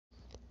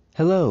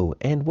Hello,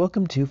 and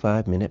welcome to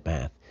 5-Minute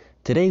Math.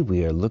 Today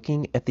we are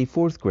looking at the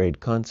 4th grade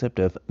concept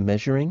of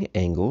measuring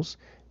angles.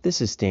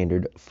 This is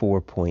standard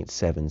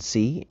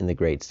 4.7c in the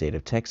great state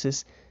of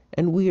Texas,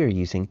 and we are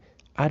using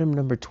item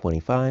number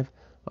 25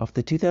 off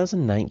the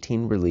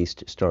 2019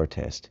 released STAAR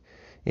test.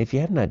 If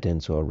you have not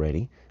done so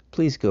already,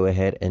 please go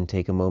ahead and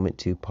take a moment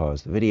to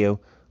pause the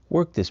video,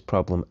 work this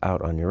problem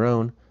out on your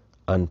own,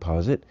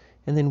 unpause it,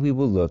 and then we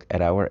will look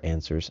at our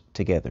answers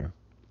together.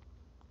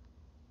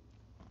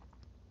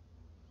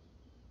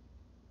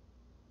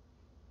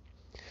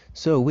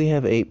 So we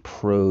have a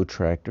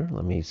protractor.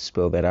 Let me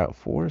spell that out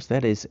for us.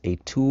 That is a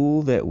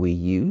tool that we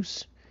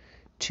use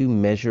to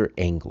measure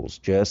angles,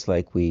 just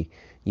like we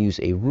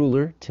use a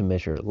ruler to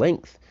measure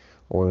length,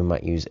 or we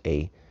might use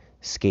a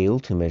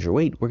scale to measure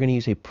weight. We're going to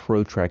use a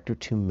protractor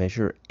to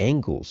measure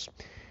angles.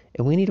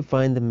 And we need to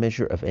find the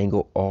measure of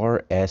angle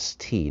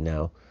RST.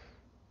 Now,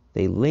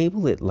 they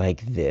label it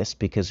like this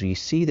because you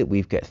see that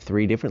we've got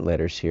three different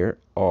letters here,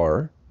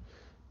 R,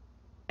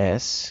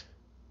 S,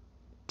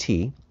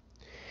 T.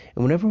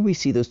 And whenever we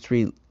see those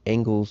three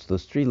angles,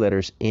 those three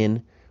letters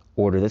in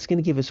order, that's going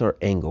to give us our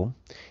angle.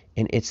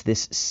 And it's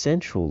this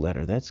central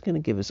letter that's going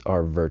to give us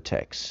our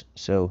vertex.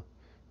 So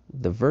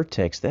the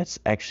vertex, that's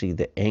actually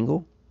the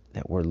angle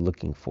that we're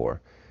looking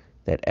for,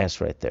 that S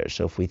right there.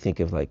 So if we think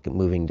of like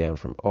moving down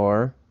from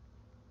R,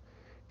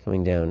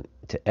 coming down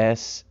to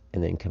S,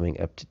 and then coming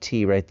up to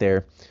T right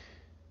there,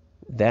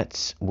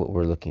 that's what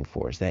we're looking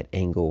for, is that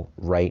angle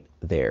right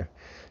there.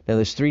 Now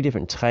there's three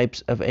different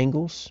types of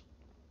angles.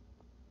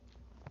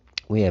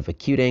 We have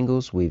acute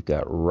angles, we've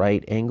got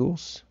right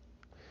angles,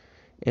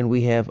 and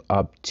we have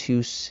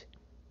obtuse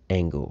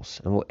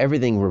angles. And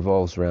everything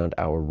revolves around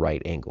our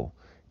right angle.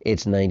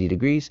 It's 90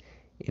 degrees.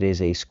 It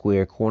is a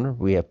square corner.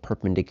 We have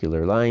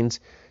perpendicular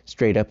lines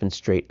straight up and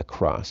straight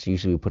across.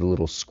 Usually we put a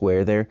little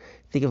square there.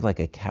 Think of like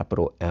a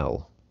capital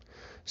L.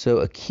 So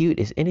acute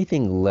is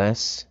anything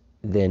less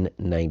than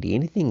 90,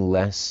 anything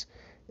less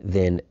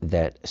than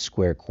that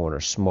square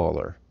corner,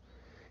 smaller.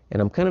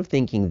 And I'm kind of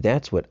thinking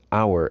that's what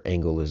our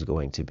angle is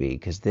going to be,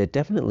 because that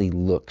definitely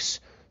looks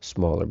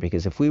smaller.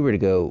 Because if we were to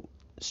go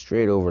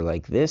straight over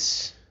like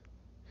this,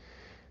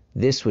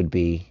 this would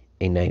be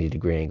a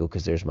 90-degree angle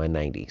because there's my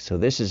 90. So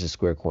this is a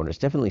square corner. It's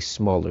definitely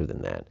smaller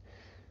than that.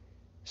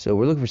 So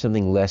we're looking for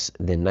something less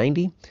than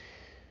 90.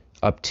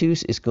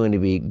 Obtuse is going to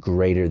be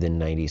greater than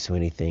 90. So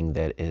anything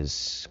that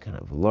is kind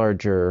of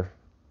larger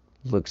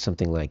looks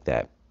something like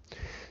that.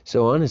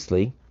 So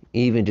honestly,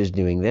 even just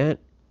doing that,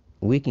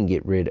 we can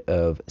get rid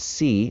of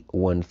C,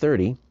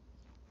 130,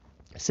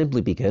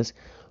 simply because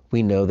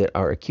we know that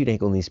our acute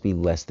angle needs to be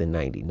less than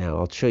 90. Now,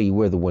 I'll show you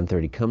where the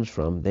 130 comes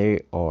from.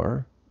 They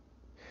are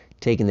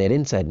taking that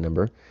inside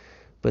number,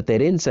 but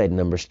that inside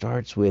number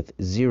starts with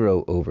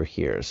 0 over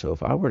here. So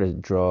if I were to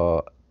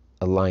draw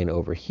a line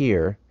over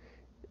here,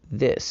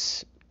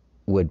 this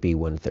would be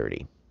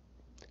 130.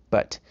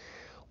 But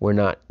we're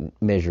not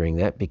measuring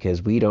that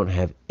because we don't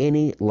have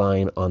any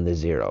line on the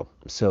 0.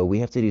 So we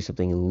have to do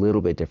something a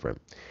little bit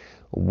different.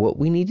 What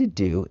we need to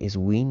do is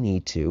we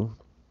need to,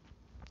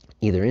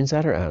 either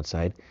inside or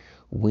outside,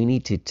 we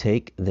need to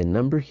take the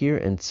number here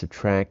and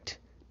subtract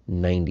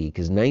 90,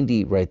 because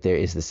 90 right there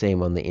is the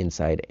same on the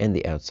inside and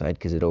the outside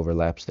because it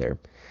overlaps there.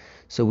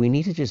 So we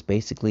need to just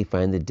basically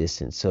find the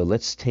distance. So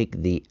let's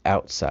take the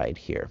outside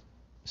here.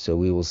 So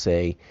we will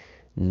say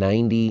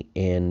 90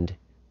 and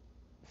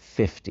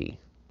 50.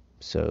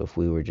 So if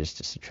we were just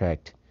to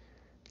subtract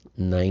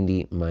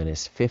 90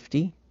 minus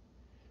 50,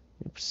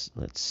 oops,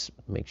 let's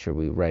make sure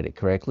we write it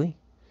correctly.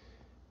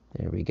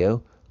 There we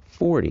go.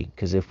 40,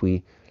 because if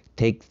we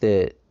take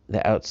the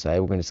outside,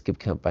 we're going to skip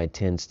count by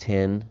tens,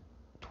 10,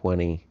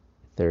 20,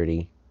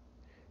 30,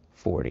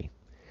 40.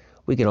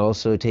 We can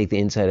also take the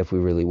inside if we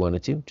really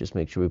wanted to. Just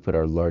make sure we put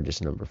our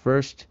largest number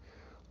first.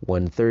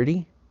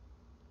 130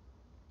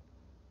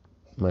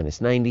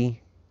 minus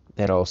 90,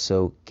 that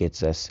also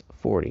gets us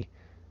 40.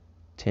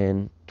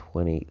 10,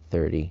 20,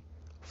 30,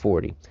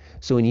 40.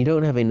 So when you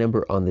don't have a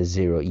number on the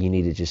 0, you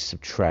need to just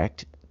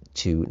subtract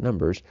two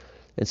numbers.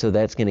 And so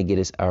that's going to get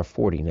us our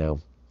 40. Now,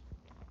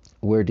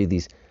 where do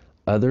these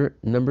other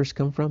numbers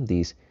come from?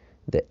 The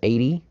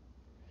 80?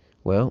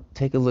 Well,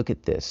 take a look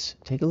at this.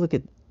 Take a look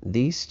at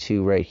these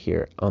two right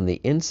here. On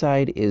the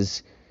inside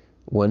is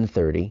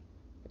 130,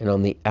 and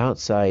on the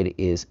outside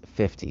is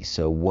 50.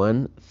 So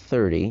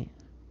 130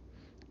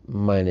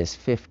 minus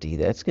 50,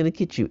 that's going to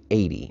get you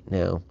 80.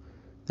 Now,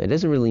 that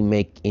doesn't really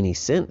make any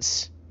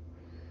sense,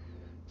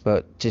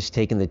 but just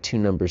taking the two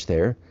numbers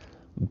there.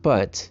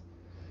 But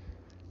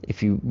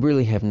if you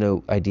really have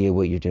no idea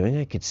what you're doing,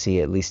 I could see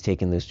at least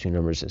taking those two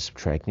numbers and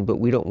subtracting, but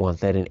we don't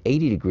want that. And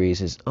 80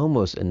 degrees is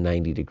almost a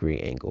 90-degree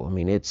angle. I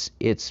mean, it's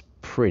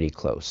pretty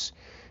close,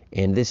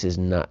 and this is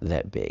not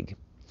that big.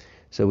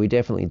 So we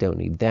definitely don't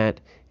need that.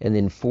 And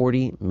then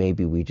 40,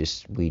 maybe we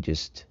just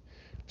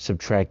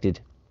subtracted,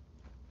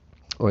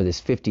 or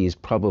this 50 is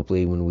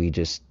probably when we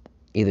just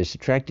either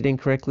subtracted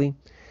incorrectly,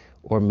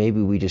 or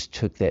maybe we just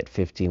took that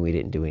 50 and we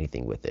didn't do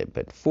anything with it.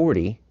 But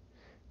 40,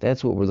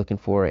 that's what we're looking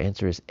for. Our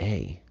answer is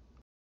A.